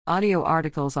Audio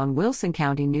articles on Wilson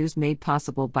County News made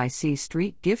possible by C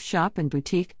Street Gift Shop and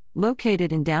Boutique,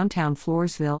 located in downtown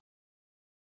Floresville.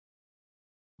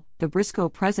 The Briscoe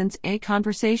presents a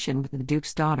conversation with the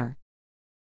Duke's daughter.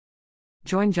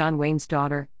 Join John Wayne's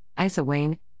daughter, Isa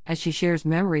Wayne, as she shares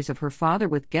memories of her father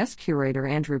with guest curator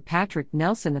Andrew Patrick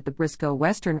Nelson at the Briscoe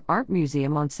Western Art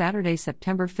Museum on Saturday,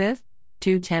 September 5,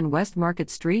 210 West Market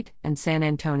Street, in San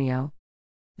Antonio.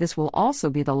 This will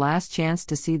also be the last chance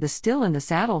to see the Still in the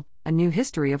Saddle, a new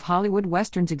history of Hollywood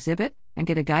Westerns exhibit, and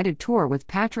get a guided tour with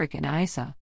Patrick and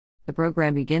Isa. The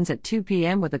program begins at 2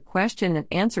 p.m. with a question and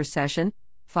answer session,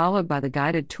 followed by the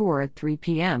guided tour at 3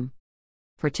 p.m.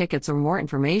 For tickets or more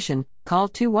information, call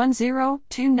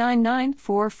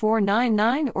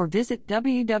 210-299-4499 or visit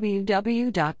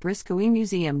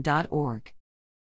www.briscoemuseum.org.